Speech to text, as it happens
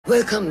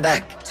Welcome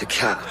back to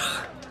Kage.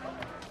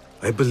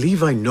 I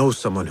believe I know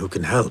someone who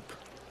can help.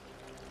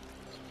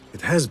 It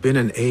has been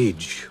an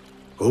age.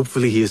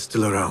 Hopefully he is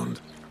still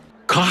around.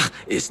 Kage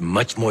is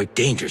much more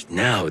dangerous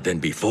now than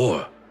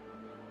before.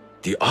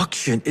 The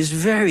auction is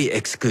very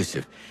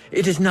exclusive.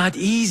 It is not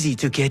easy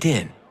to get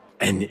in.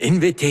 An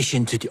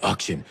invitation to the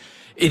auction.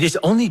 It is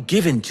only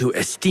given to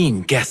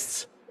esteemed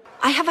guests.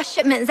 I have a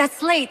shipment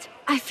that's late.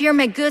 I fear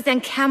my goods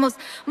and camels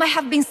might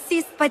have been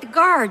seized by the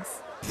guards.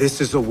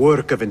 This is a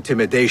work of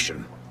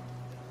intimidation.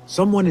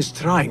 Someone is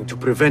trying to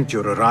prevent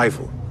your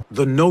arrival.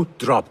 The note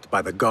dropped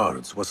by the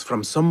guards was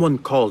from someone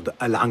called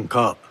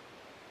Al-Anqa.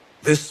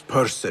 This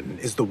person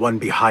is the one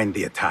behind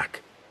the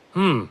attack.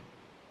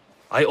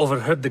 I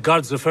overheard the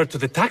guards refer to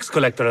the tax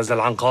collector as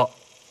Al-Anqa,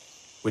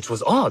 which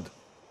was odd.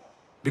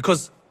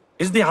 Because,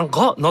 is the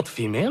Anqa not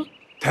female?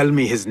 Tell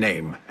me his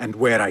name and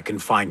where I can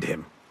find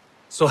him.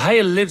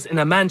 Suhail lives in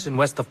a mansion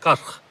west of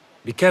Karkh.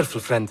 Be careful,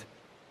 friend.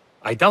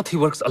 I doubt he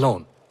works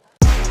alone.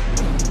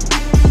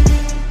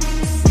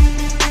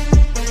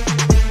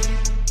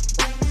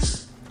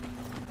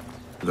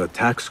 The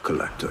tax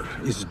collector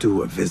is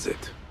due a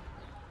visit.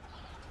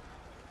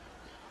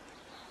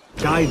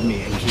 Guide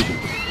me, Enkidu.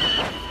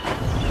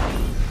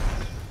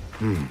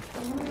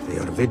 They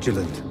are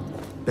vigilant.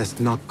 Best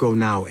not go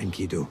now,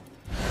 Enkidu.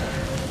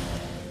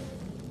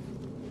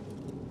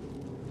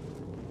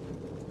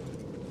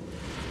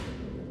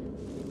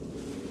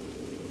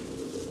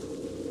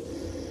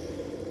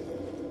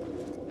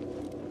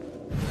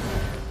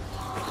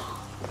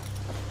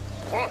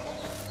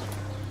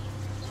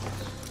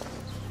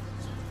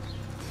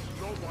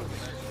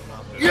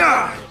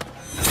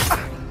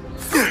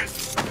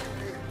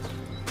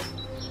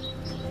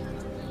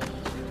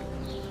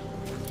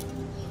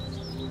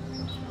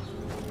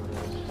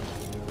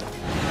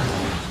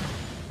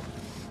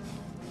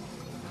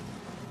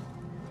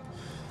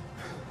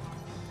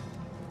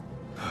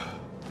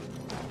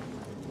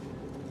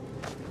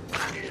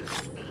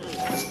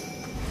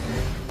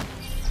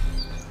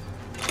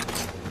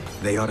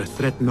 They are a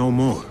threat no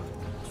more.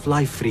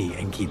 Fly free,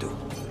 Enkidu.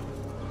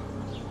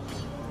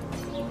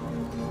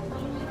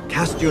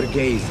 Cast your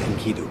gaze,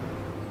 Enkidu.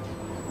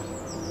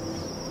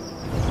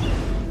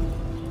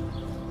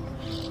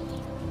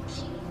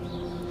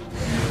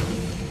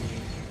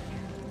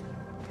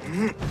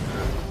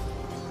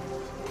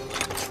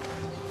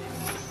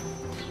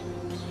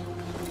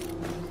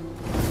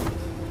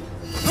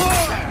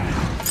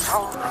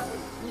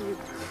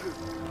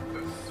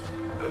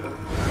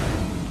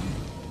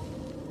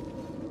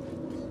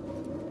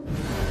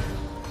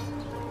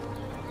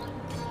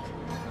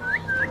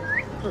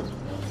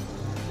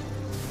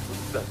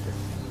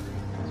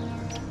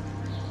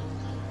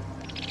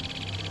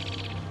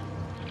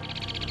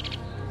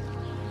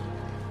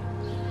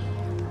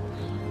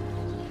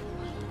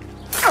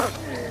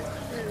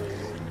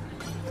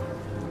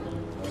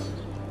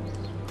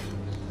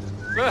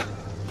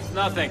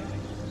 Nothing.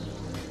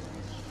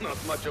 Not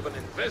much of an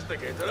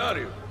investigator, are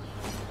you?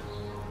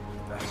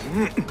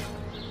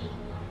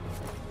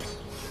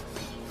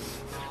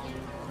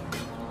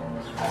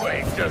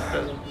 Wait just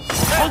a...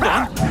 Hold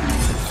on!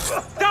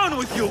 Down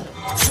with you!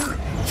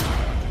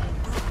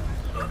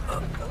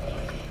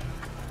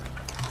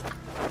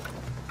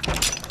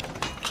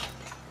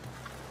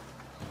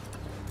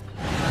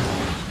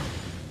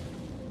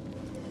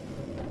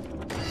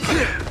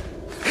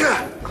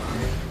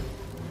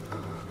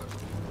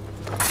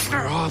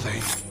 Where are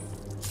they?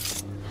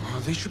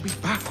 They should be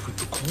back with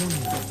the coin.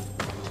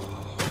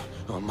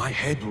 My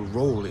head will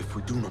roll if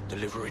we do not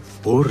deliver it.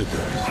 Orders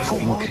to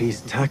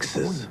increase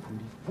taxes.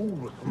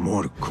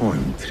 More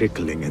coin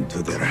trickling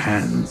into their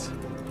hands.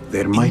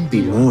 There might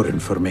be more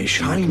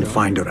information I can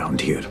find around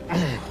here.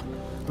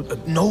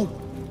 No.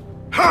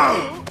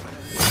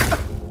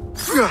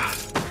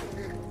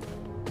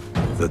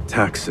 The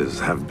taxes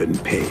have been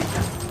paid.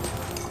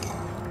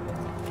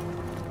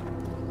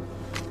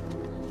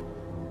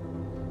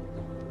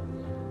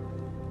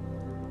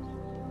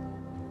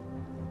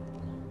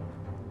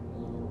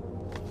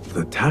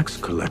 The tax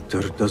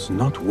collector does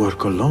not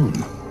work alone.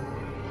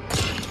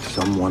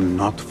 Someone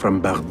not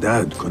from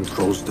Baghdad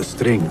controls the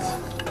strings.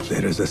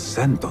 There is a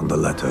scent on the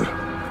letter.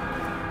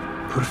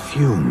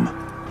 Perfume.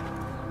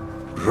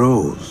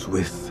 Rose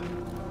with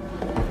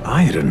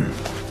iron.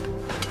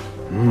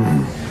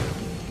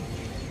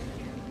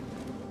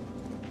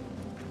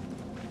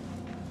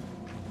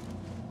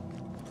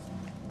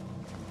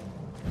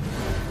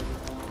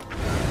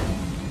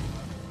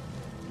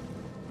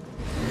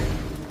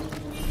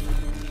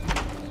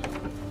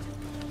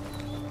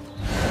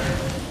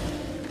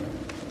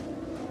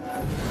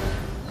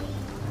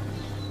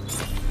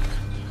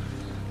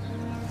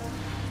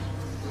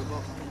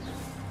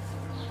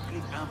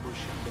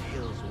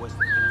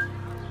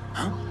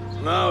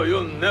 No,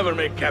 you'll never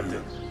make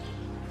captain.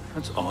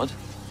 That's odd.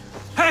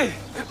 Hey!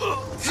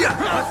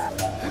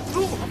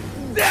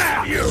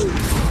 Damn you!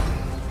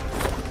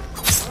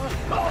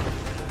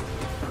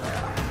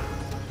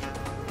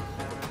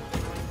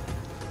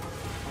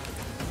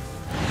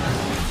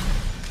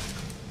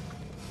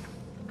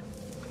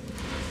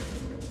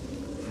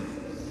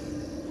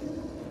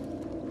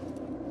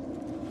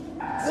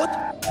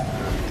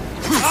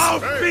 I'll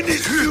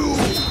finish you!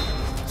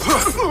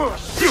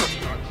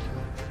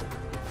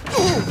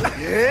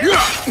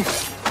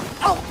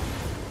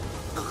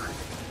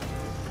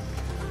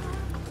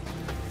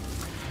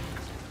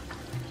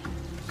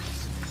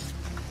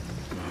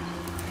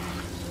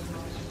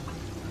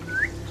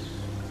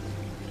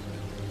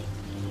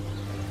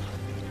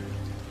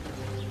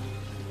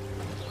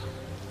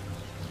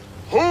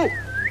 Who?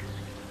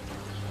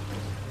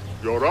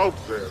 You're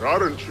out there,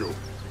 aren't you?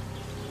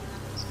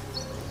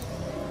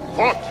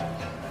 What?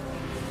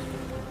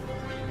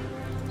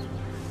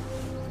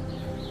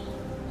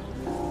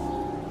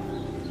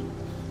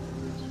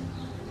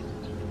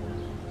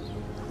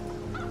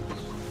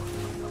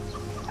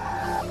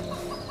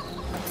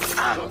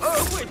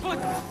 Wait, what?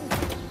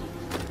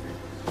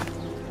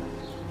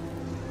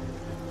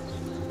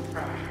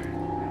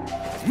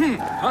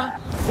 Huh?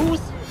 Who's...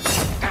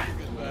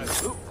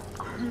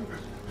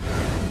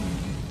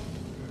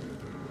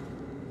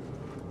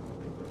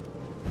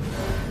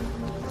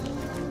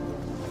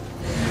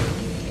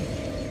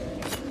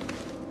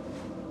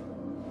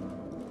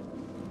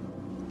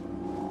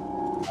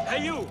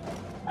 Hey, you!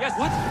 Yes,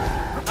 what?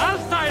 I'll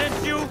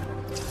silence you!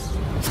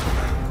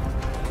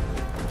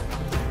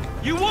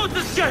 You won't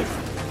escape!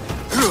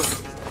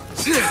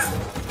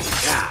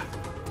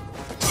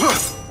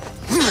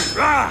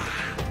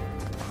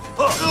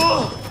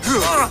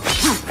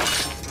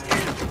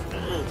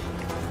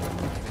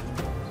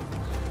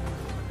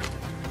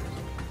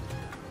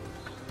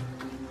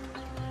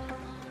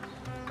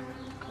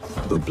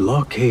 The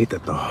blockade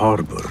at the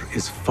harbor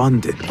is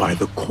funded by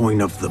the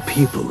coin of the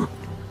people.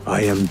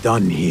 I am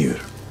done here.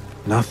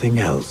 Nothing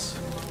else.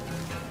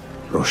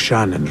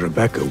 Roshan and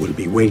Rebecca will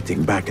be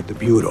waiting back at the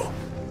bureau.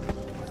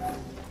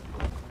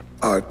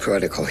 Our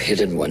protocol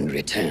hidden one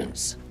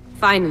returns.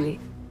 Finally,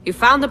 you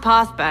found the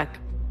path back.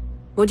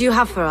 What do you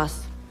have for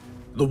us?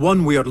 The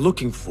one we are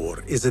looking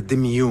for is a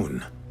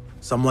Dimyun.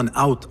 Someone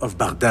out of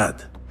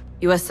Baghdad.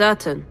 You are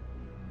certain?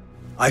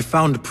 I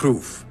found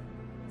proof.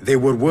 They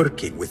were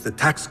working with the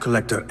tax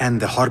collector and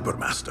the harbor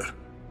master.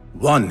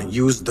 One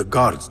used the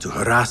guards to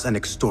harass and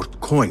extort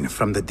coin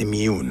from the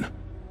Dimyun.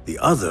 The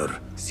other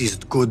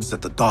seized goods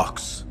at the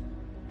docks.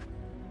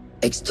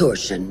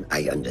 Extortion,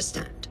 I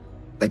understand.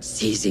 But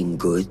seizing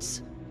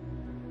goods?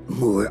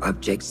 More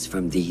objects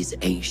from these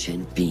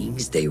ancient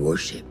beings they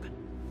worship.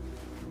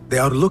 They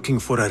are looking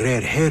for a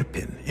rare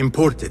hairpin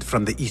imported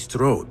from the East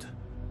Road.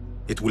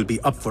 It will be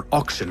up for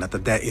auction at the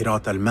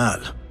Da'irat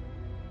al-Mal.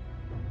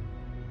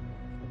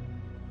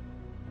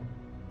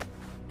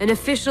 An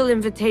official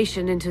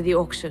invitation into the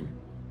auction.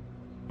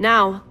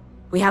 Now,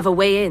 we have a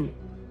way in.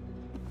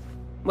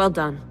 Well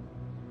done.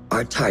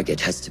 Our target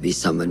has to be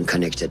someone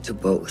connected to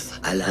both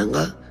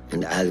Al-Anga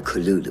and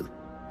Al-Kululu.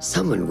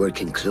 Someone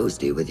working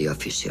closely with the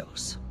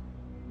officials.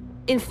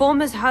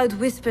 Informers heard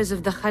whispers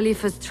of the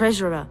Khalifa's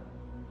treasurer.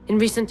 In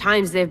recent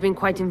times, they have been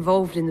quite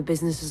involved in the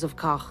businesses of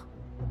Kage.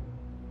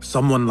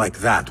 Someone like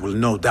that will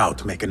no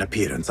doubt make an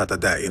appearance at the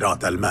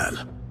Da'irat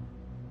al-Mal.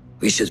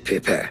 We should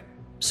prepare,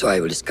 so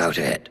I will scout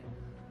ahead.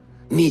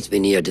 Meet me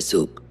near the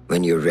souk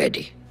when you're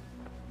ready.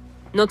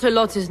 Not a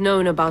lot is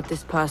known about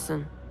this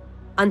person.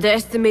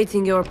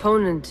 Underestimating your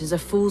opponent is a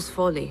fool's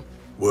folly.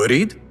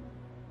 Worried?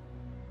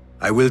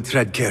 I will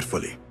tread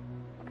carefully.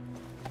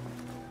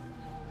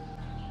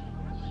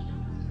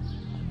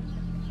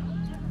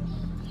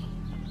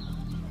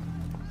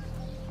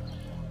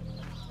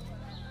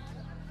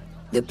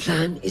 The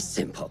plan is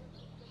simple.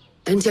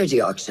 Enter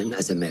the auction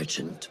as a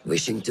merchant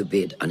wishing to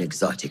bid on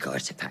exotic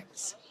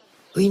artifacts.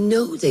 We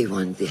know they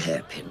want the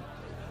hairpin,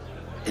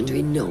 and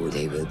we know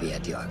they will be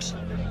at the auction.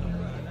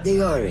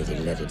 They already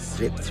let it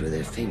slip through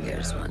their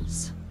fingers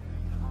once.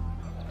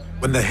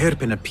 When the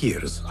hairpin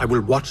appears, I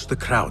will watch the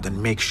crowd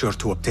and make sure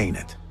to obtain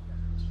it.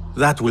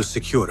 That will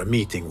secure a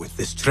meeting with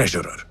this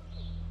treasurer.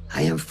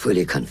 I am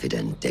fully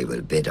confident they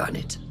will bid on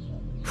it,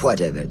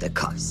 whatever the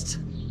cost.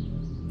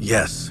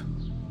 Yes.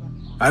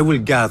 I will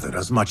gather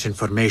as much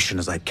information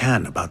as I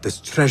can about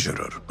this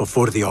treasurer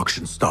before the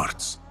auction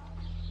starts.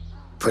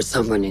 For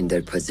someone in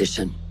their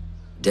position,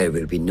 there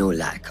will be no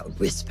lack of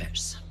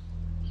whispers.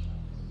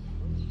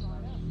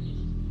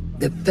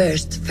 The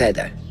first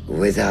feather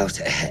without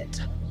a head.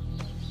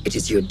 It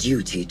is your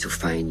duty to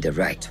find the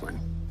right one.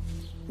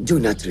 Do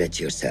not let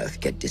yourself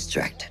get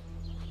distracted.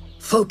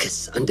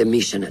 Focus on the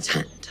mission at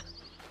hand.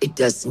 It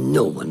does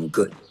no one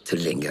good to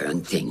linger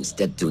on things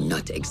that do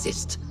not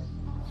exist.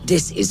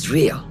 This is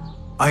real.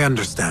 I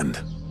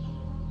understand.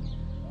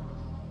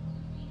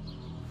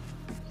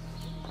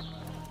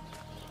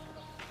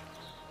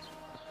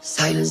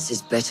 Silence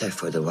is better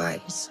for the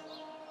wise.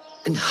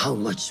 And how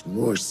much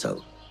more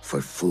so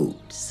for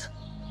fools.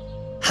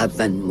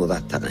 Habban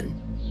mubattaqan.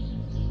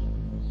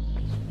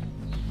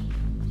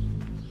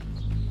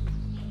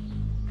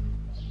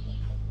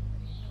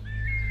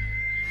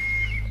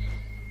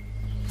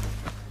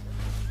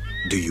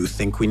 Do you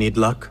think we need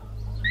luck?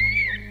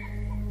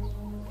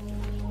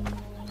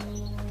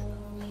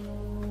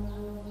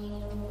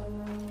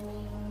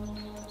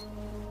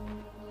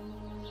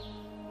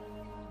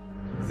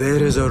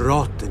 There is a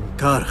rot in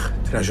Kage,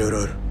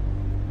 treasurer.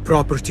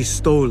 Property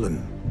stolen,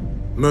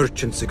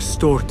 merchants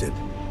extorted,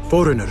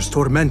 foreigners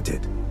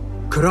tormented.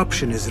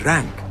 Corruption is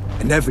rank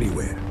and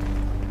everywhere.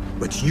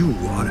 But you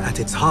are at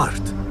its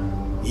heart.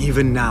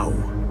 Even now,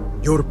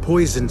 your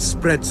poison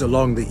spreads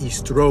along the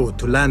East Road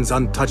to lands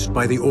untouched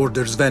by the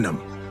Order's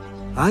venom.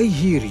 I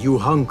hear you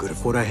hunger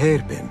for a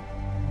hairpin.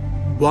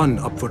 One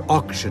up for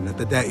auction at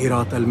the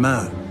Da'irat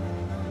al-Mal.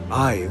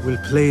 I will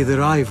play the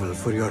rival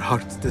for your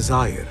heart's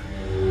desire,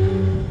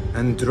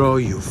 and draw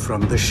you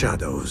from the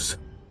shadows.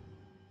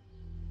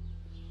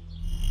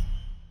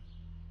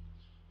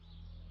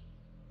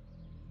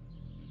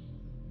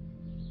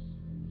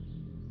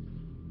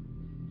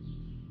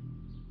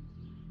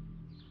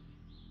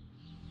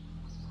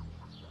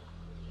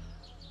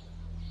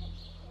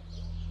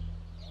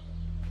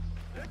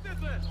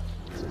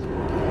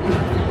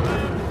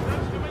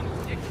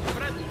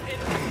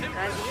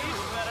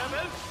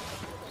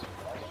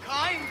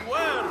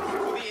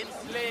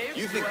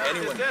 You think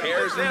anyone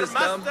cares in this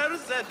town?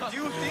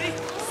 Duty.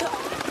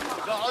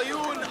 The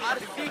Ayun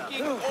are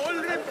seeking all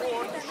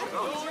reports.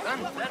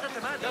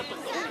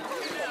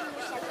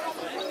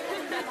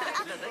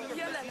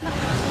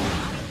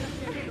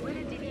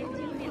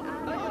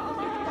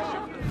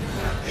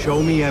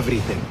 Show me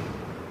everything.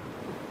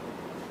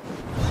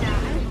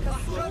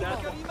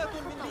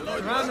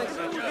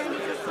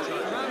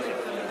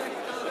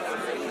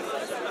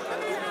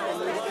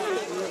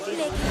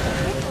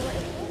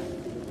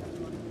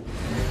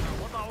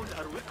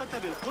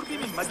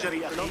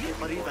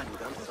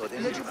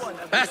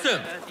 Basim!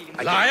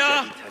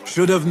 Liar!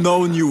 Should have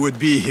known you would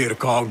be here,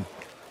 Kong.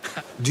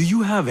 Do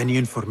you have any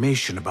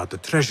information about the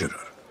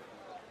treasurer?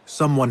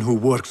 Someone who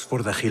works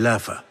for the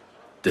Khilafah?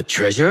 The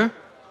treasure?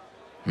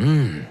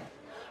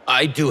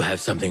 I do have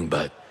something,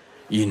 but...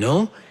 You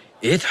know,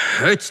 it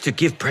hurts to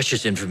give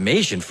precious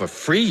information for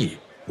free.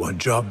 What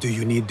job do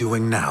you need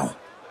doing now?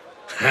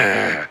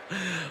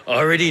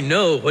 Already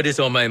know what is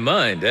on my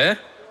mind, eh?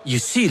 You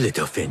see,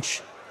 little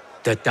Finch,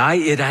 the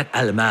Da'irat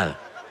al-Mal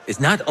is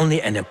not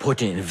only an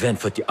important event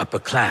for the upper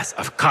class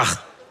of Kage,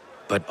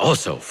 but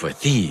also for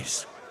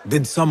thieves.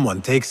 Did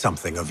someone take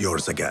something of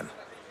yours again?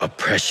 A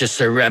precious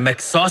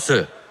ceramic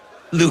saucer.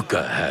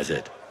 Luca has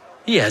it.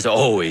 He has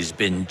always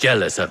been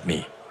jealous of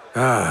me.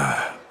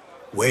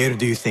 Where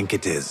do you think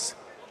it is?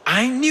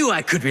 I knew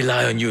I could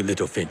rely on you,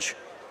 little Finch.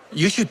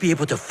 You should be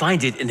able to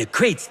find it in the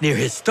crates near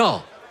his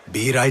stall.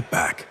 Be right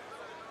back.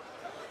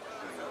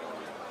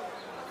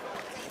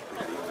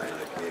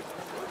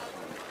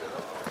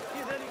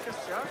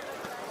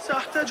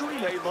 سأحتاج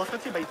إلى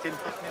إضافة بيت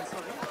فخم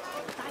صغير.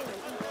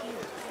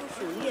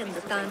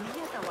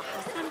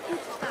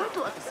 كنت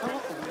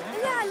أتسوق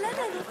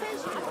لعلنا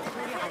نفاجئ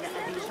على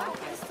أبي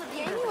جعفر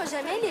الصبيان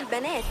وجمال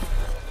البنات.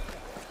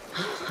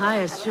 I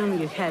assume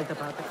you heard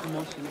about the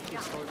commotion a few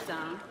floors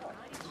down.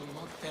 Do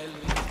not tell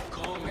me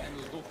Kong and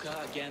Luca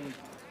again.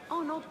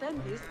 Oh, not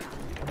them this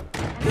time.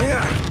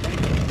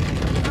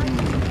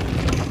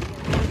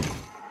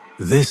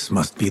 This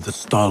must be the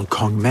stall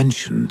Kong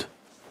mentioned.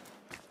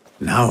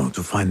 Now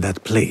to find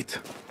that plate.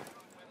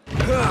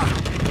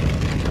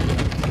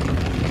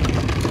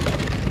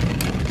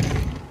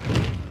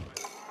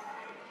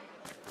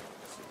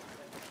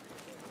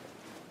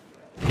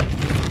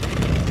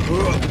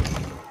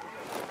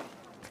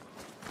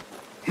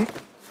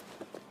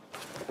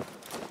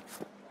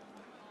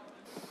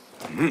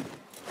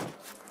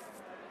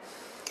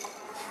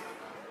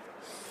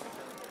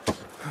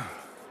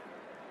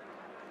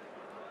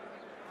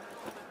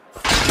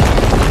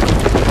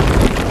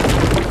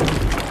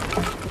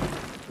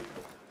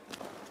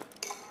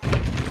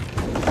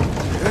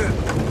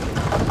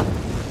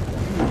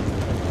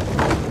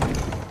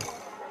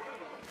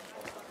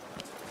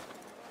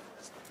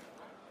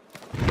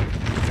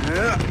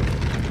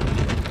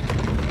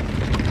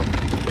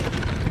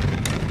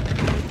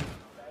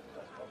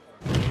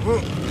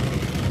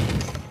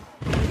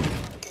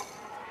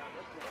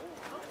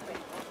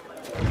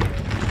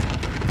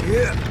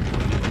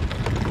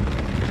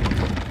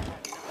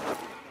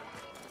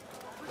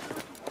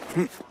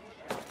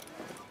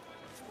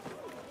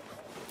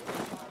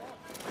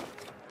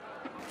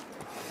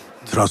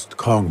 Trust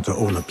Kong to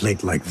own a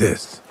plate like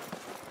this.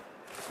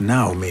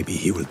 Now maybe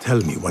he will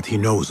tell me what he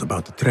knows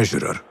about the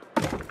treasurer.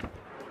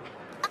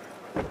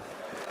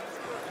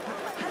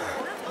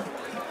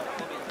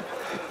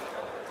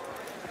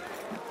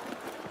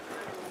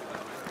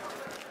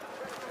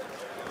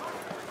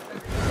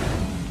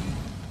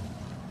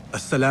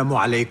 Assalamu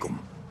alaikum.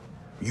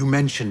 You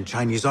mentioned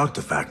Chinese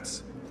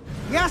artifacts.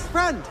 Yes,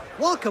 friend.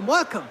 Welcome,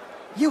 welcome.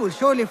 You will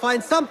surely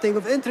find something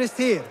of interest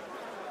here.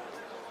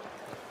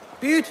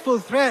 Beautiful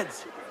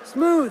threads,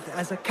 smooth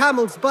as a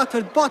camel's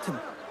buttered bottom.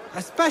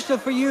 A special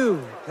for you,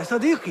 ya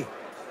Sadiqi.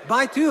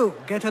 Buy two,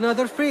 get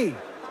another free.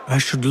 I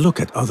should look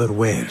at other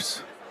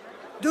wares.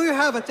 Do you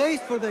have a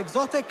taste for the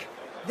exotic?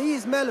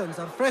 These melons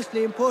are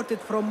freshly imported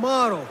from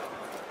Maro.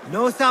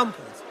 No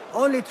samples,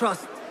 only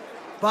trust.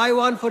 Buy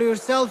one for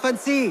yourself and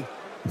see.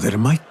 There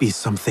might be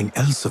something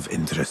else of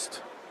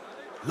interest.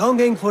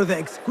 Longing for the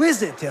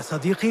exquisite, ya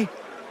Sadiqi?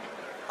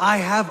 I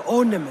have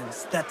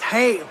ornaments that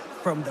hail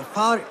from the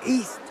Far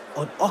East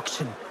on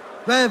auction.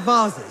 Rare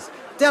vases,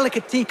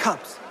 delicate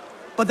teacups.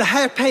 But the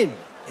hairpin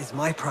is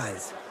my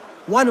prize.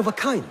 One of a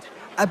kind.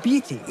 A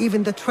beauty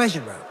even the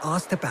treasurer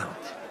asked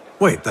about.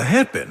 Wait, the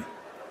hairpin?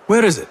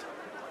 Where is it?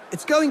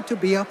 It's going to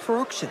be up for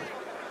auction.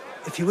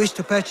 If you wish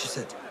to purchase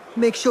it,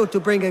 make sure to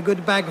bring a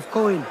good bag of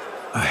coin.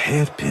 A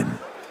hairpin?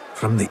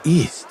 From the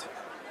east?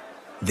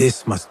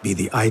 This must be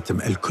the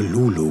item El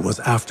Kululu was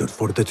after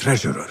for the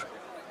treasurer.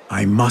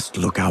 I must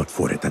look out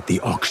for it at the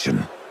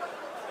auction.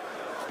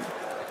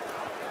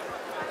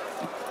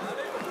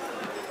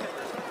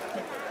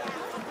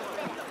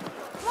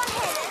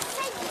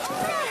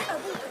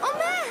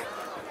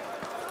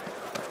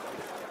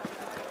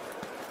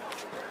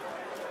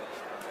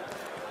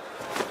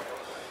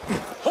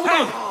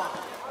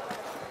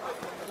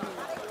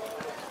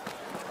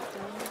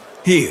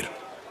 Here.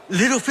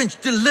 Little Finch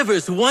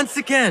delivers once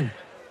again.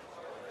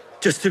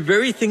 Just the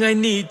very thing I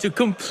need to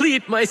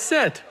complete my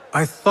set.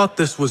 I thought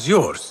this was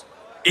yours.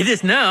 It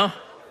is now.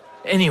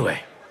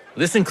 Anyway,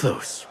 listen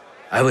close.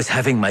 I was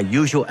having my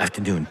usual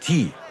afternoon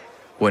tea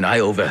when I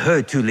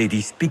overheard two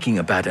ladies speaking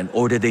about an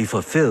order they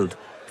fulfilled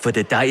for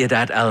the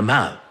Da'irat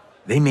al-Mal.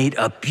 They made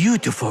a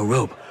beautiful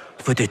robe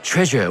for the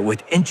treasure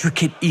with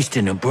intricate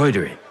Eastern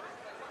embroidery.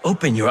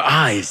 Open your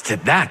eyes to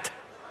that.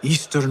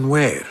 Eastern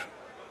wear.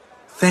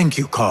 Thank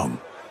you,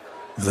 Kong.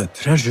 The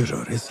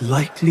treasurer is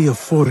likely a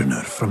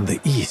foreigner from the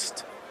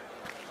east.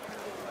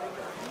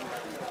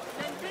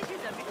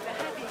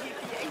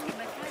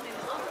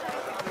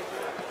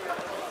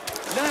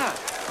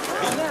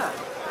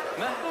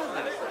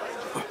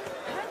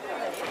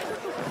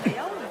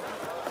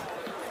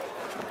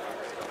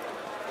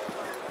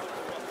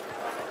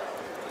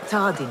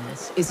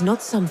 Tardiness is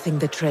not something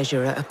the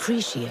treasurer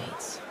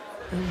appreciates.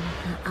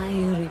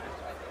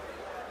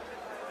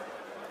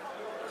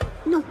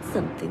 Not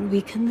something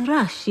we can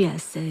rush,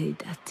 yes,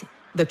 Sayyidati.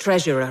 The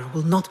treasurer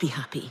will not be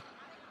happy.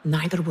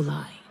 Neither will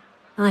I.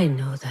 I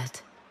know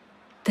that.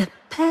 The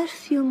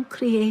perfume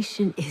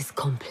creation is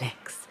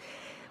complex.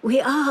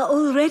 We are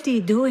already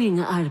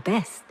doing our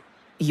best.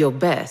 Your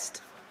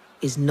best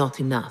is not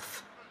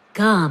enough.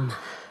 Come.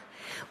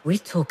 We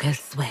talk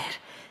elsewhere.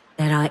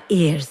 There are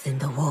ears in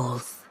the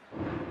walls.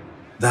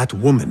 That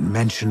woman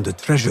mentioned the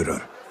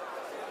treasurer.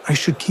 I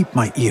should keep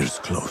my ears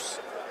close.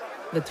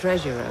 The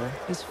treasurer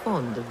is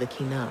fond of the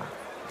Kina,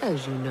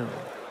 as you know.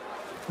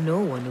 No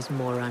one is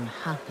more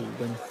unhappy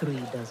when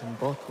 3 dozen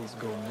bottles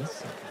go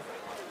missing.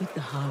 With the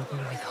harbor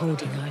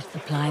withholding our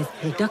supplies,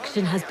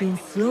 production has been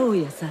slow,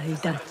 yes,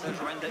 Sayyidati.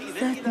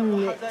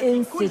 Certain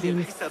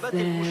incidents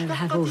there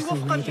have also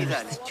made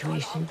our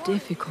situation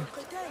difficult.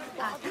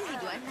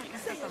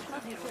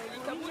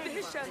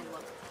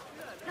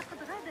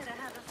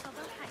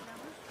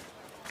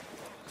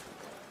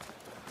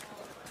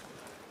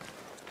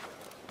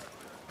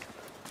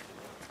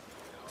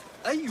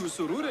 أي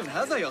سرور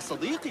هذا يا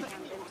صديقي؟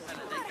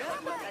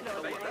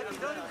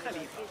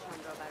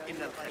 إن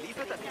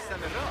الخليفة في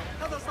السامراء،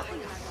 هذا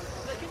صحيح،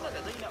 لكن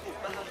لدينا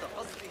أبهة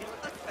قصرهم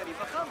أكثر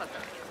فخامة.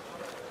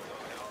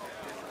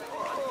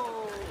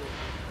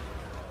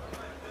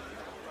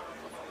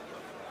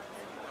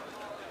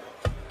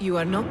 You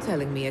are not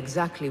telling me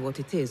exactly what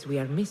it is we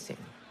are missing.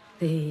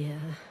 The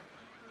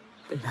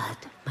blood,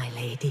 my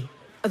lady.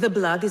 The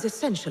blood is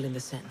essential in the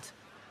scent.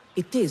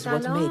 It is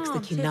what makes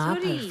the Kina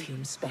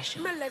perfume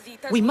special.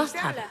 We must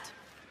have it.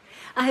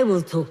 I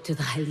will talk to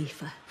the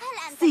Khalifa.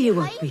 See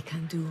what we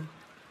can do.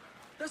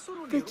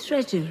 The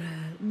treasurer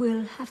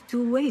will have to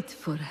wait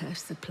for her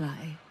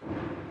supply.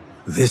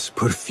 This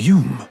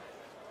perfume?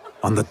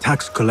 On the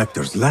tax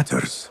collector's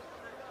letters.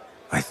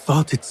 I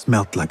thought it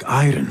smelt like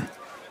iron.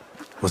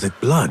 Was it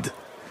blood?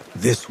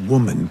 This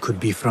woman could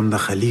be from the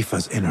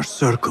Khalifa's inner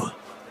circle.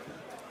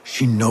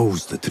 She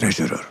knows the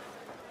treasurer.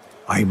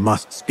 I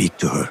must speak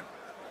to her.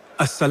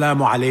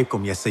 Assalamu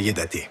alaikum, ya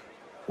Sayyidati.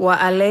 Wa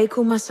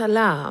alaikum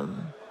assalam.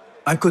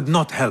 I could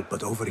not help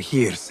but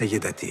overhear,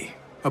 Sayyidati,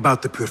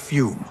 about the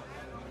perfume.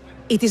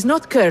 It is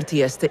not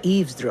courteous to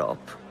eavesdrop.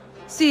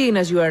 Seeing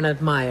as you are an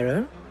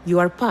admirer, you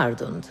are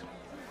pardoned.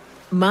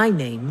 My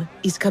name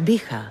is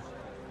Kabija,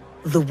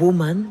 the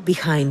woman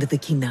behind the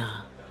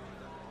Kina.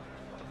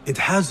 It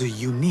has a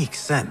unique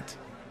scent.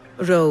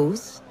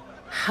 Rose,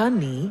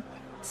 honey,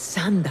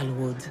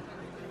 sandalwood.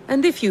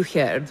 And if you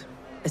heard,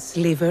 a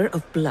sliver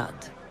of blood.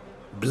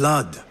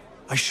 Blood.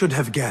 I should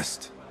have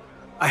guessed.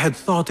 I had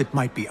thought it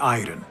might be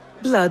iron.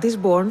 Blood is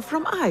born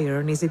from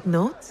iron, is it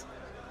not?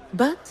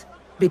 But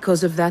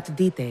because of that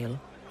detail,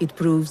 it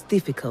proves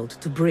difficult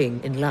to bring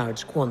in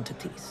large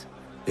quantities.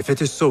 If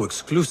it is so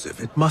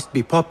exclusive, it must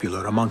be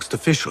popular amongst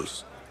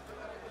officials.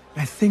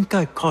 I think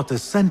I caught a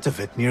scent of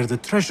it near the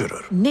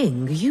treasurer.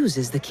 Ning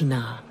uses the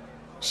Kina.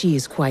 She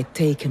is quite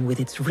taken with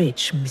its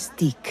rich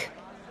mystique,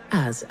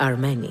 as are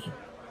many.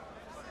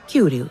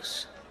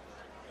 Curious.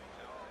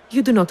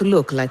 You do not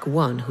look like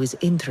one who is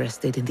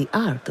interested in the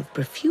art of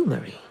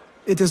perfumery.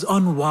 It is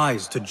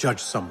unwise to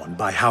judge someone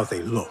by how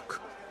they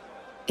look.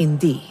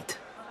 Indeed.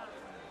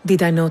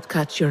 Did I not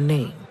catch your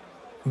name?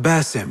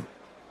 Basim.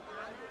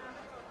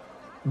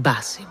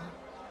 Basim.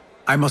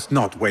 I must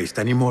not waste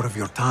any more of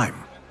your time.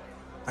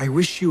 I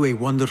wish you a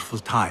wonderful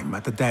time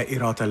at the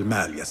Da'irat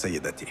al-Mal, ya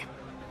Sayyidati.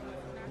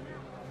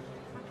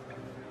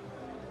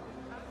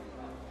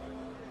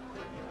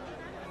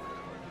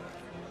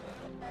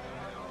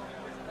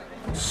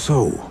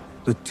 So,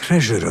 the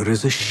treasurer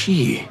is a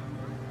she,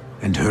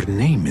 and her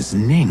name is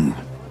Ning.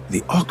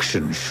 The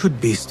auction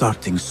should be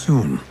starting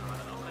soon.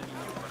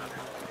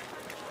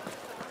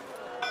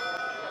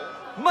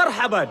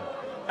 Marhaban!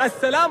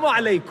 Assalamu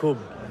alaikum!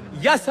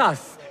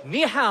 Yasas!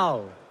 Ni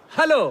hao!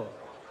 Hello!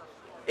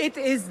 It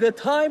is the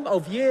time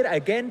of year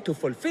again to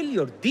fulfill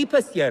your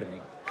deepest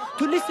yearning,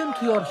 to listen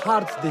to your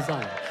heart's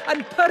desire,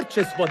 and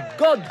purchase what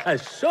God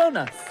has shown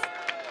us.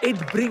 It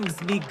brings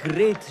me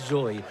great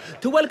joy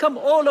to welcome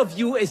all of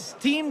you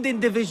esteemed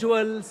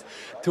individuals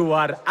to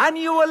our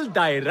annual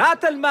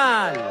Dairat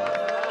al-Mal.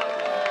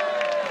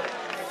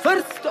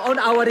 First on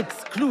our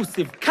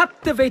exclusive,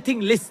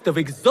 captivating list of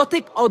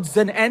exotic odds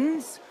and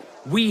ends,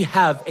 we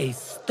have a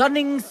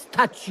stunning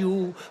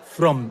statue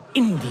from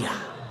India.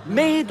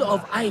 Made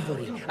of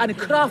ivory and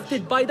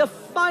crafted by the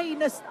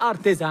finest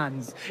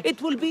artisans,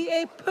 it will be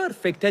a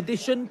perfect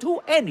addition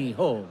to any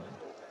home.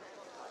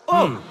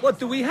 Oh, what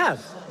do we have?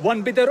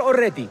 One bidder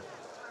already.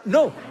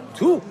 No,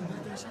 two.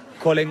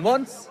 Calling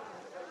once,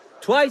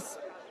 twice,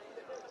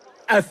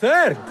 a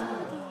third.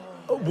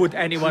 Would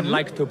anyone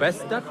like to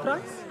best that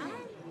price?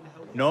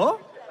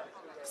 No?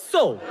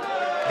 So,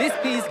 this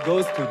piece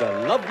goes to the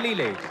lovely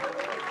lady.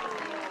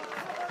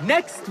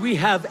 Next, we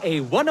have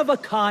a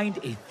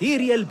one-of-a-kind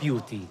ethereal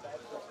beauty.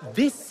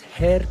 This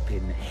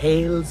hairpin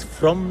hails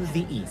from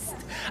the east.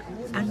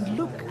 And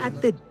look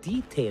at the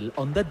detail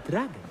on the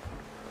dragon.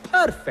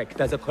 Perfect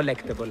as a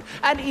collectible,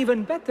 and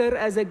even better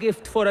as a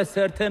gift for a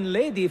certain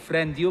lady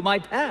friend you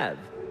might have.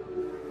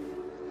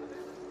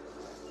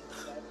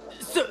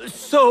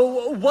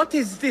 So what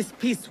is this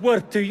piece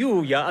worth to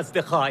you, Ya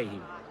Asdiqai?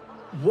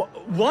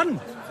 One,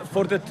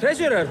 for the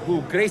treasurer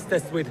who graced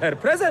us with her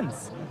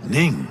presence.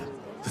 Ning,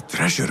 the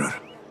treasurer.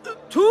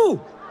 Two.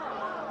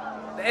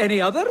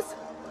 Any others?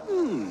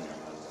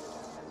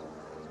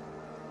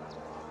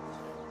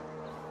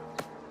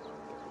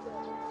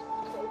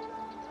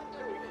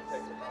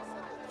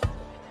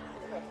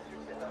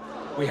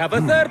 We have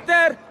a third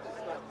there.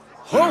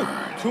 Oh,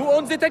 who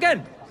owns it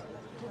again?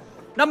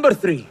 Number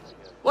three.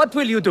 What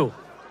will you do?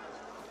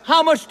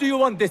 How much do you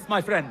want this,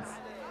 my friends?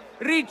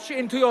 Reach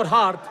into your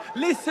heart.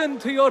 Listen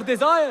to your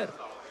desire.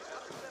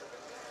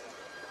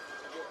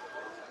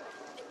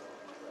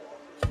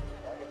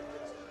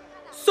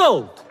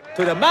 Sold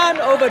to the man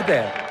over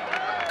there.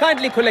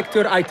 Kindly collect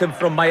your item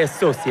from my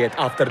associate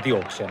after the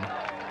auction.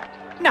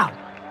 Now,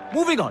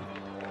 moving on.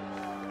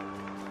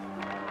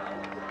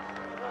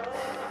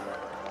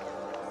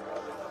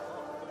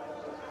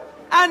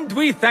 And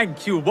we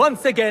thank you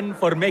once again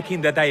for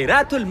making the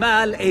Dairatul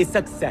Mal a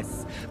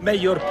success. May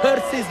your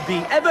purses be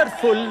ever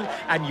full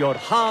and your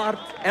heart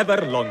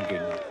ever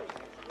longing.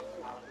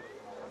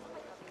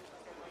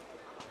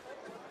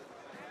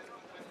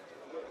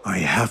 I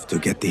have to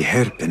get the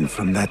hairpin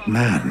from that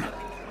man.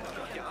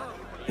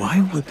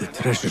 Why would the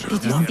treasurer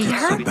want it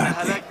so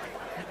badly?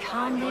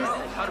 Calmness,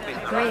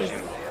 grace,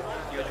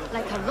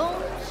 like a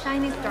lone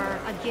shining star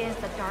against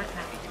the dark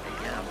night.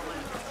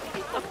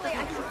 If only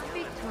I could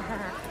speak to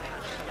her.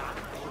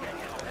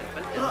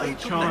 By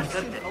chance, I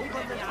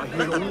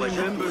hear only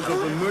members of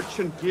the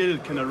Merchant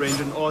Guild can arrange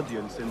an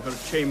audience in her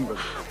chamber.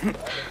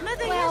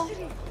 Well,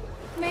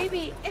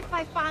 maybe if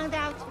I found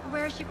out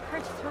where she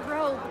purchased her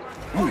robe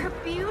or her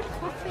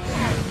beautiful face.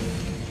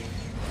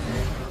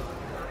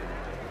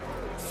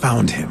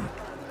 Found him.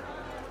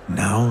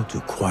 Now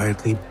to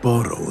quietly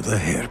borrow the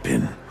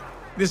hairpin.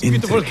 This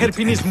beautiful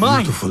hairpin is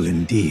mine! Beautiful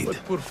indeed.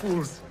 But poor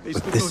fools,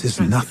 But this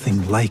is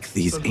nothing like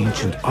these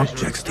ancient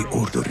objects the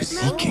Order is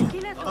seeking.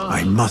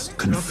 I must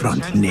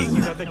confront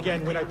Ning. I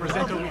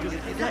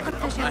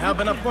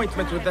have an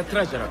appointment with the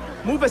treasurer.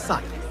 Move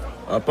aside.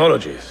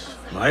 Apologies.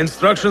 My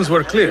instructions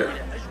were clear.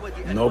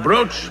 No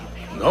brooch,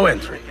 no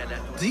entry.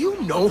 Do you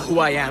know who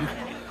I am?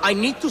 I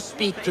need to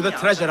speak to the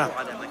treasurer.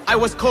 I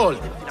was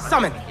called,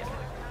 summoned.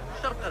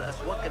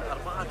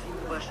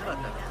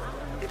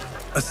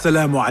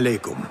 Assalamu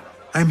alaikum.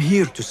 I'm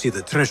here to see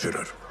the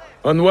treasurer.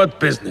 On what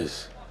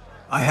business?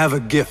 I have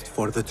a gift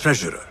for the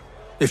treasurer,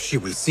 if she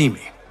will see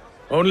me.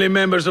 Only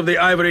members of the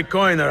Ivory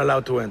Coin are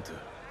allowed to enter.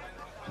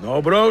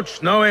 No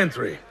brooch, no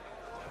entry.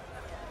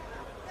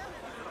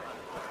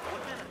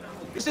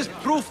 This is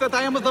proof that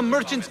I am of the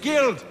Merchants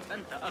Guild.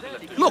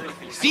 Look,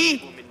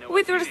 see?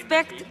 With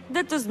respect,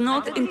 that does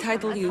not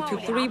entitle you to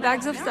 3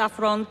 bags of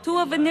saffron, 2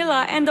 of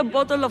vanilla, and a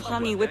bottle of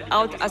honey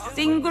without a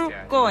single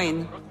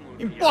coin.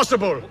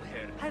 Impossible!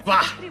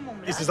 Bah!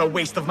 This is a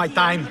waste of my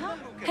time.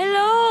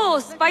 Hello!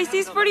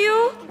 Spices for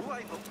you?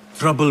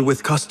 Trouble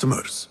with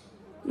customers.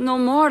 No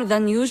more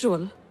than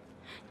usual.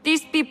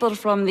 These people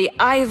from the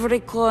Ivory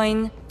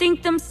Coin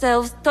think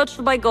themselves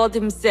touched by God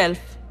himself.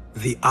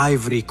 The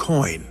Ivory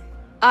Coin.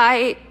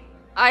 I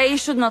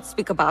should not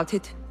speak about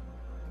it.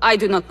 I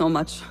do not know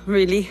much,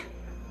 really.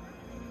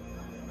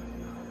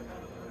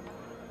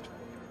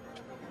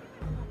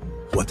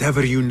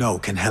 Whatever you know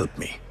can help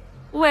me.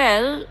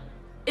 Well,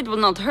 it will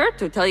not hurt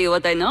to tell you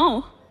what I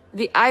know.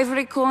 The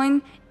Ivory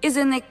Coin is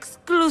an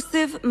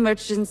exclusive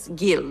merchants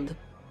guild.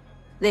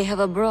 They have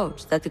a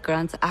brooch that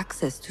grants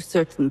access to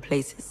certain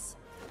places.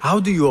 How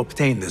do you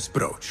obtain this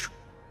brooch?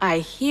 I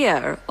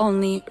hear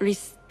only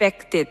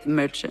respected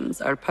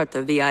merchants are part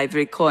of the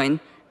Ivory Coin,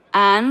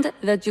 and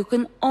that you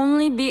can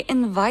only be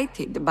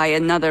invited by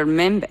another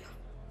member.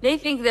 They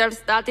think their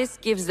status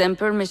gives them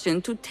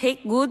permission to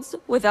take goods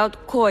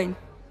without coin.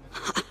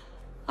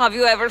 Have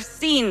you ever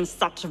seen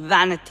such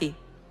vanity?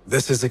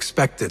 This is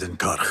expected in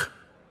Kage.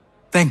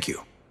 Thank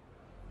you.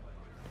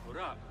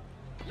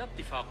 لا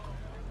اتفاق.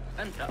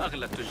 أنت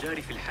أغلى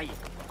التجار في الحي.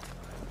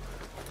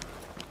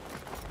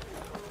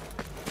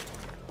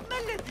 ما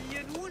الذي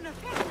ينوون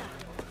فعله؟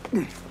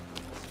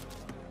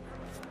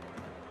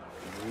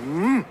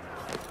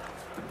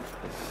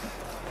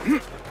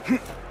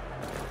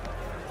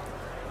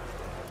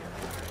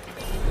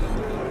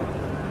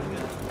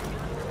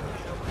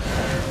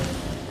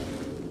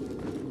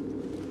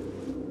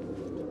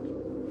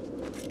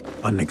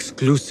 An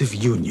exclusive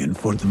union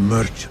for the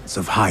merchants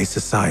of high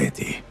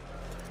society.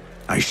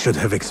 I should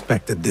have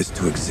expected this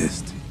to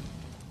exist.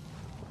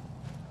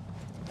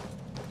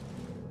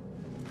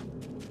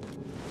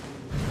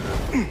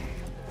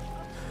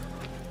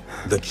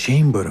 The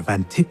Chamber of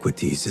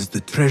Antiquities is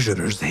the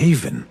treasurer's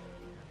haven.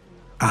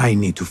 I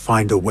need to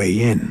find a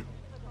way in.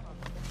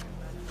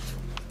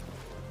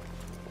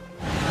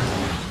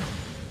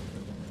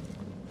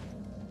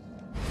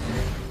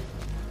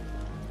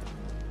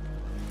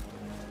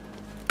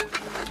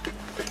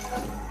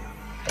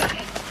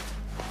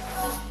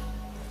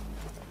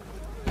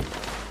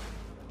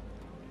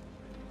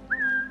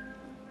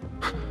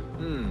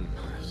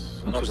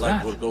 Not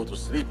like we'll go to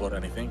sleep or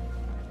anything.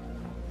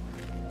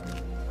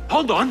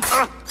 Hold on!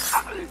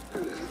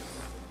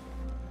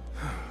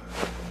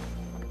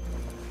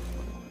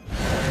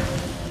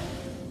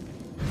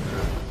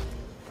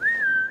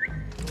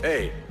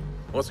 Hey,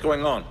 what's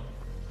going on?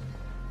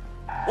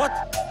 What?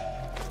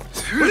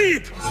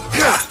 Bleed!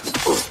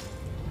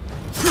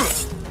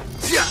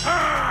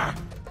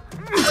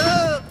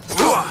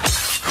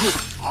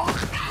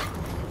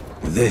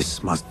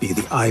 This must be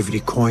the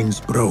Ivory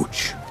Coin's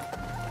brooch.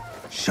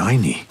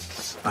 Shiny.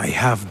 I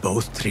have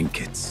both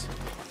trinkets.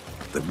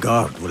 The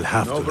guard will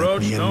have to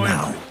let me in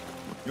now.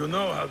 You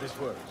know how this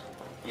works.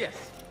 Yes,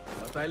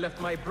 but I left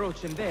my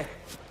brooch in there.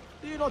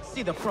 Do you not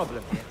see the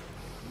problem here?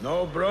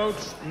 No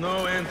brooch,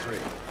 no entry.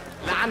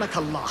 لعنك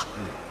الله.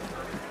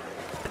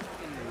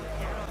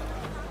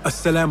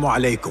 Assalamu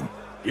alaikum.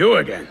 You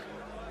again.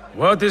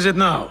 What is it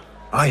now?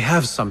 I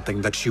have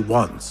something that she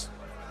wants.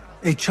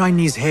 A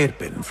Chinese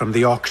hairpin from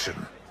the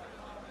auction.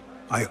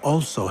 I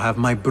also have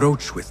my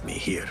brooch with me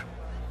here.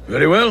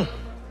 Very well.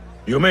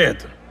 You may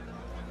enter.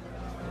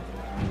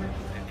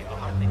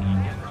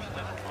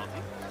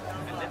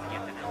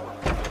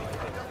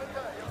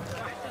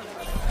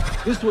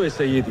 This way,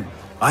 Sayyidi.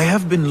 I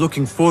have been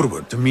looking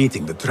forward to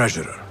meeting the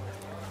treasurer.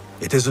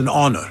 It is an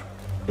honor.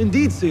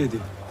 Indeed, Sayyidi.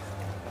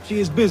 She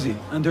is busy,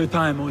 and her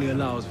time only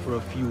allows for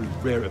a few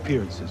rare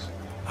appearances.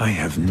 I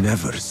have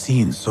never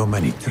seen so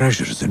many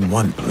treasures in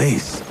one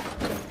place.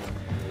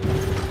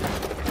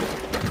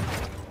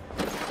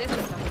 This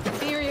is some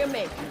inferior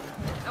making.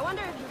 I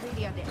wonder if you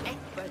really are the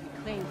expert you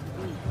claim to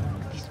be.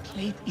 This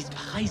plate is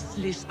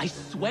priceless, I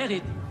swear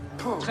it.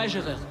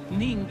 Treasurer,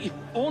 Ning, if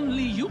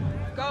only you...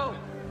 Go!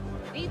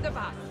 Lead the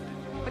boss.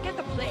 Forget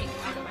the plague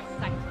out of my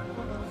sight.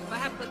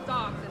 Perhaps the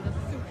dogs in the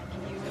soup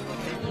can use it for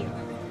veneer.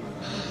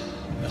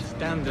 The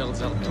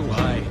standards are too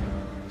high.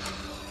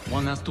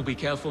 One has to be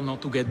careful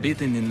not to get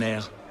bitten in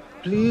there.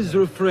 Please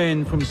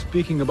refrain from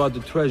speaking about the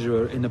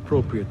treasurer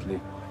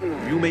inappropriately.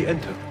 You may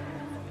enter.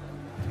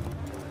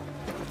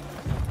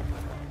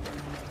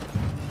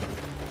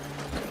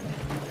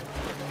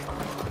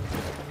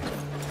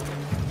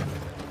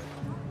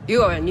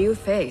 You are a new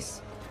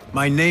face.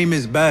 My name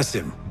is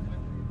Basim.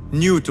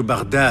 New to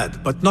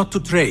Baghdad, but not to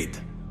trade.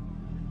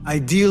 I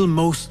deal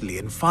mostly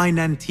in fine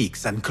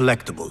antiques and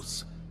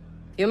collectibles.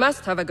 You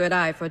must have a good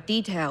eye for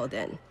detail,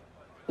 then.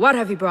 What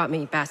have you brought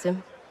me,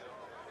 Basim?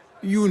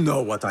 You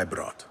know what I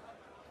brought.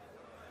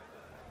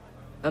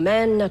 A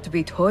man not to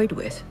be toyed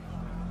with.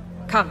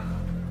 Come,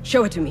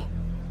 show it to me.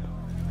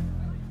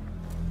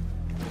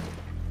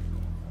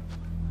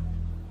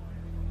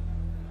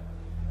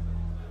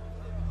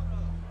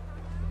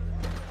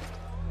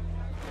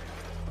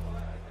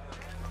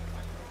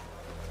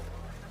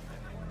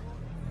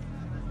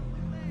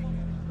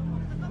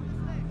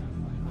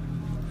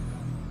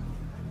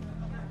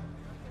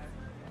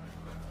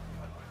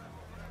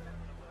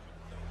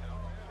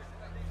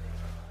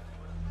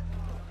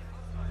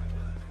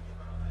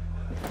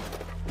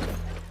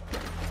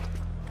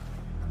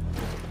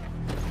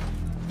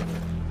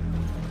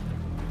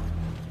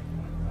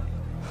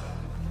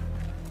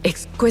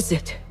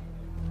 Exquisite.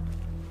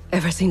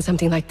 Ever seen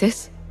something like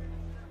this?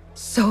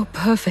 So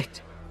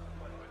perfect.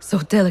 So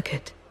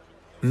delicate.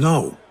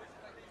 No,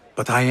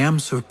 but I am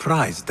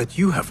surprised that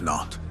you have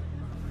not.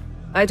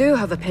 I do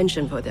have a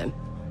penchant for them.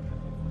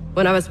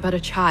 When I was but a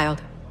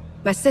child,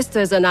 my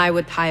sisters and I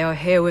would tie our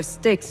hair with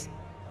sticks,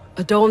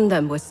 adorn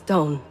them with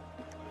stone.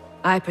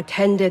 I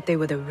pretended they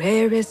were the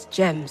rarest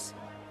gems.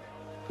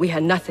 We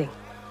had nothing,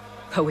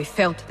 but we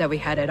felt that we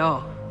had it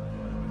all.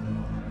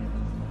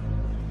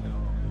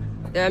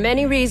 There are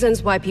many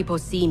reasons why people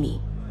see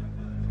me.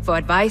 For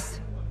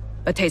advice,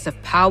 a taste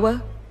of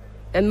power,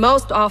 and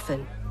most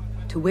often,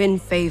 to win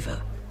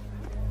favor.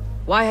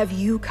 Why have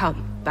you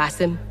come,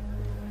 Basim?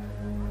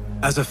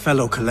 As a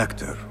fellow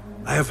collector,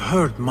 I have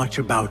heard much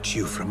about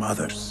you from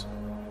others.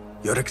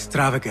 Your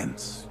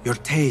extravagance, your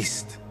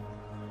taste.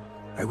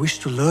 I wish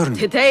to learn.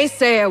 Did they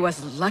say I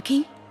was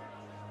lucky?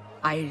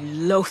 I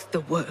loathe the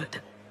word.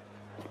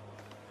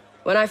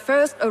 When I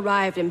first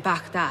arrived in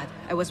Baghdad,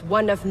 I was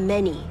one of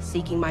many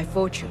seeking my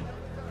fortune.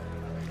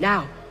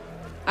 Now,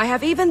 I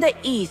have even the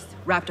East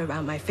wrapped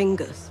around my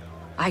fingers.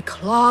 I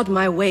clawed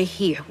my way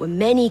here when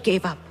many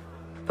gave up,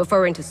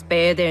 preferring to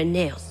spare their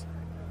nails.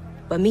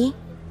 But me?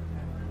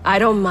 I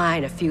don't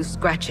mind a few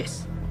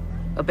scratches,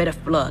 a bit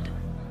of blood.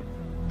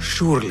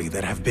 Surely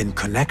there have been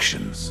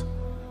connections.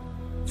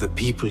 The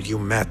people you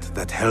met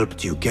that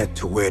helped you get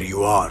to where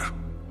you are.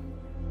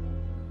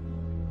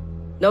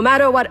 No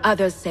matter what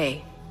others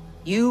say,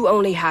 you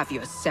only have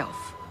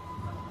yourself.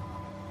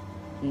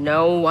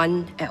 No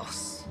one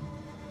else.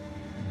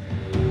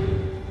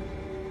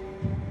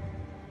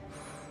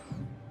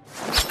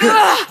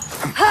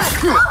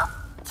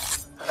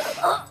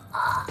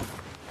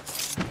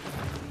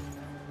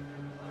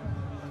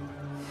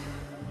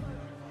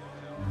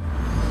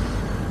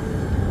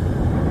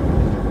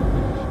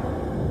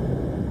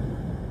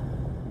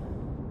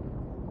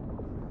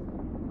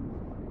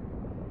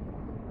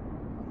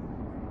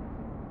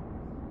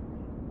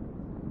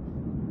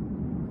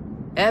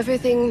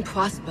 Everything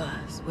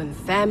prospers when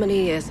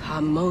family is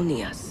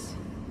harmonious.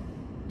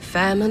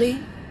 Family?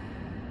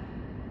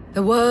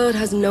 The word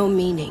has no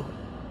meaning.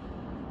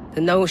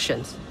 The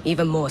notions,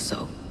 even more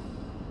so.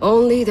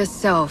 Only the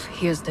self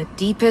hears the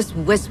deepest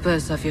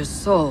whispers of your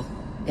soul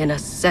and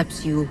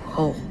accepts you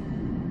whole.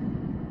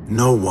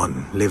 No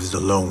one lives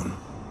alone.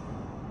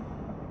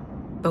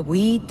 But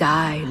we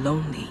die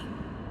lonely.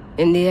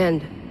 In the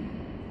end,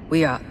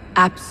 we are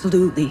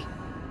absolutely,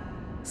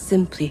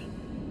 simply,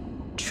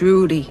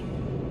 truly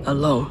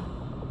alone.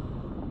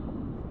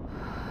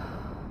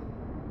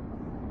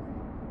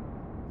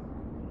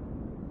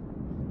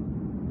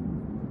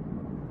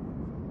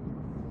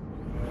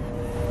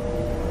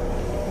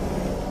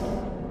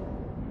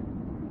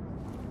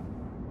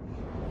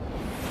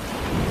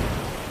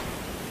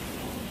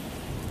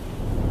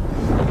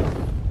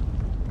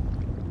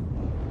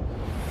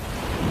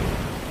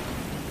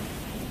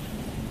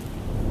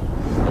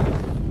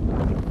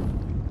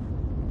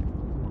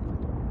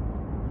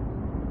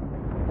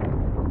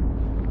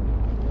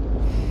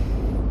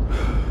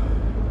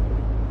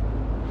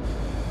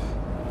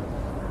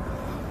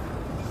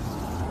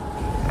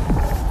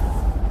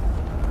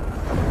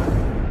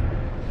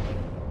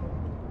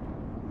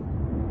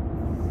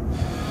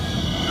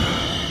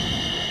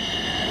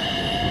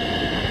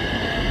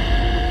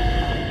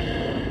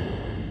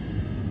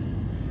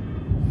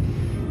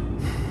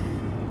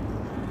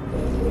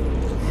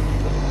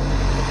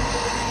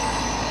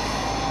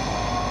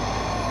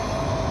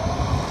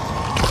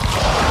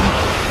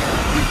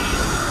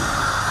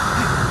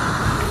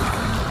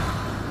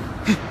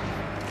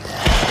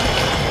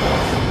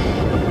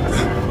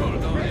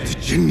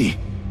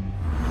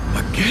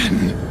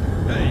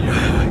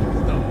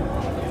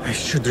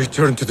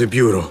 Return to the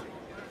Bureau.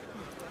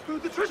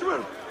 The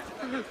treasurer!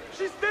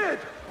 She's dead!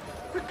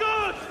 The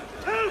guards!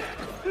 Help!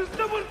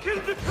 Someone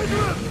killed the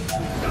treasurer!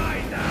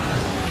 Die now!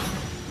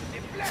 The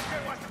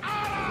pleasure was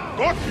ours!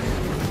 Got you!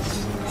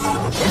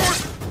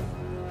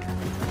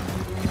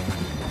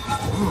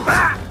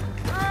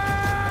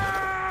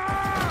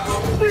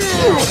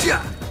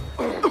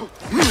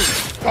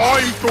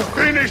 Time to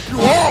finish you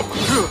off!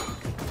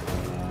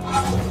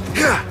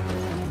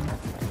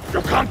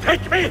 You can't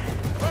take me!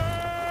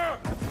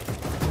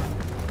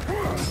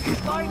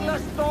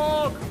 Spineless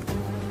dog!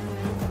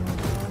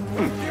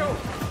 You!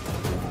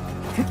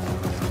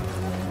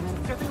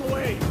 Getting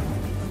away!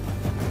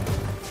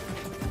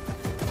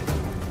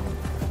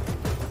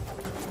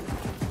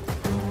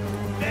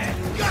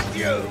 Got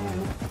you!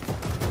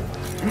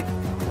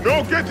 No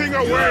getting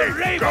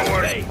away,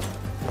 coward!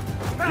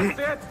 That's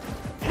it!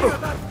 Hear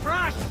that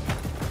crash!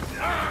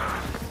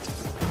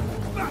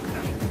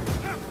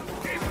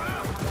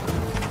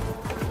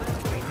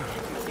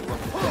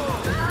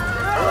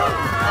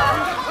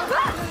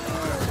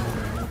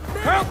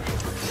 Help!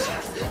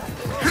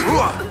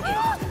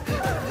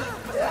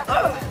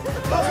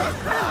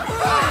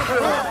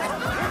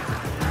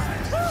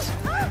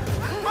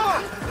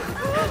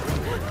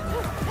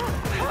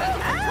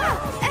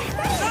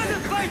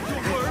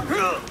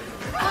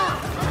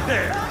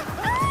 There!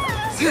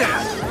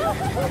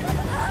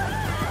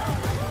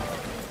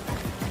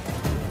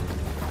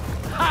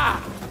 Ha!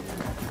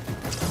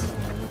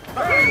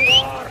 There you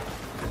are!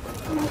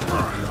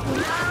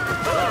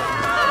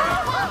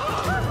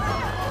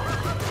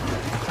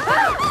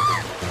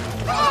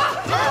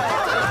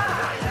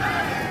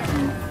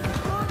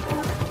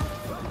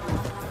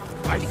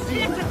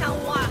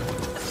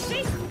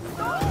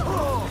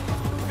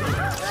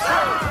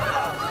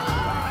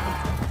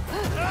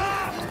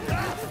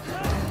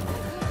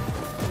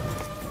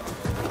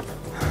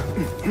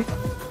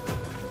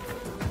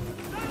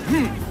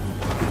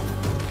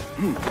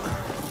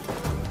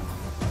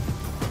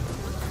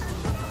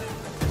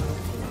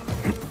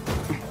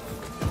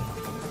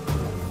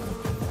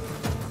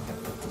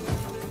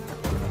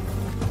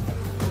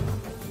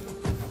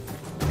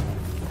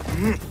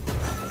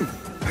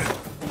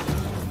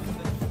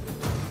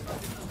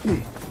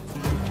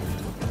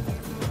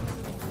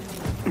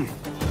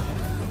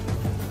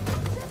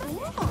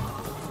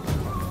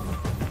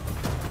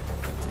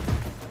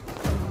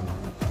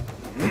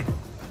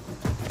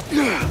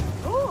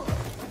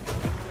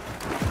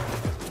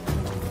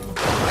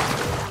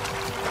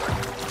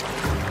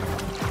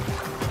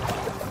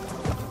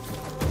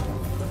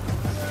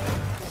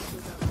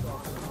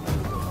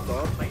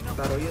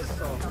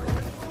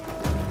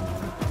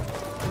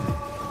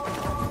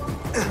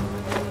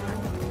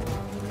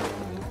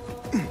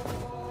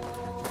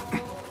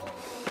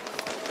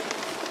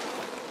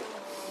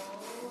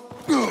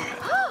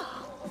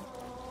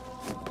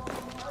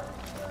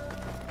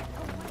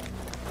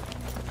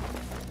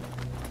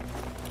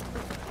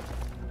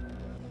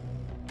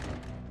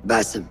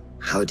 Basim,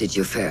 how did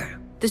you fare?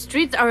 The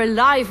streets are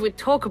alive with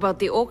talk about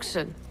the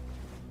auction.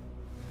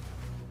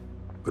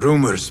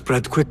 Rumors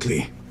spread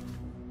quickly.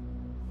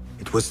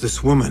 It was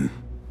this woman,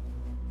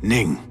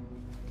 Ning.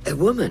 A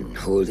woman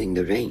holding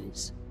the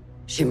reins.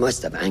 She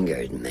must have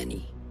angered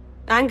many.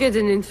 Angered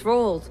and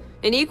enthralled,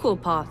 in equal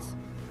parts.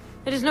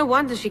 It is no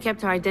wonder she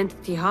kept her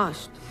identity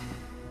hushed.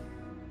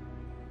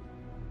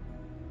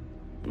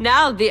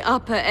 Now the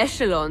upper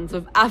echelons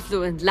of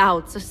affluent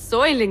louts are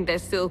soiling their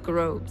silk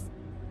robes,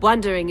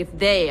 wondering if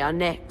they are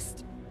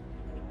next.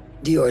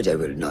 The Order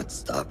will not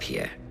stop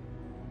here.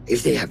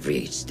 If they have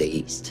reached the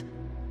East,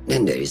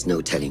 then there is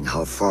no telling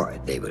how far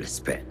they will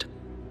spread.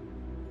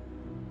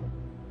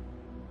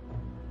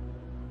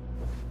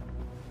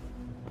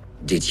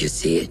 Did you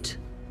see it?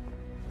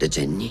 The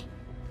Jinni?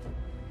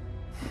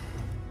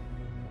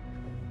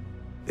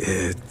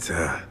 It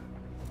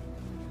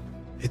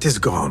is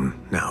gone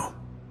now.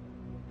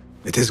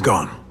 It is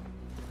gone.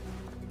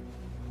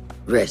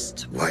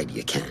 Rest while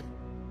you can.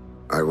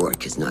 Our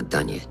work is not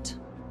done yet.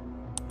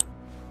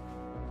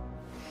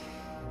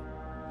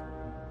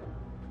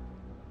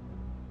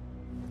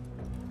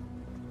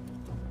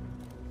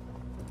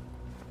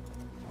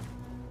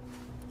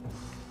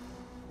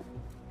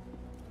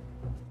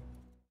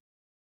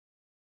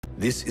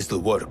 This is the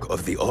work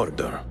of the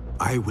Order.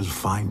 I will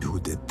find who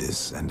did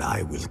this, and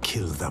I will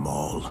kill them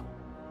all.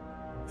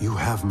 You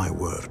have my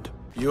word.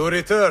 You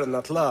return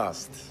at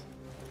last.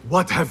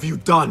 What have you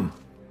done?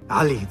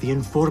 Ali, the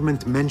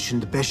informant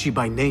mentioned Beshi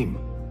by name.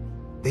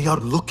 They are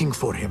looking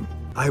for him.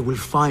 I will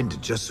find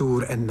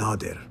Jasur and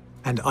Nadir,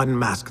 and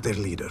unmask their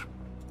leader.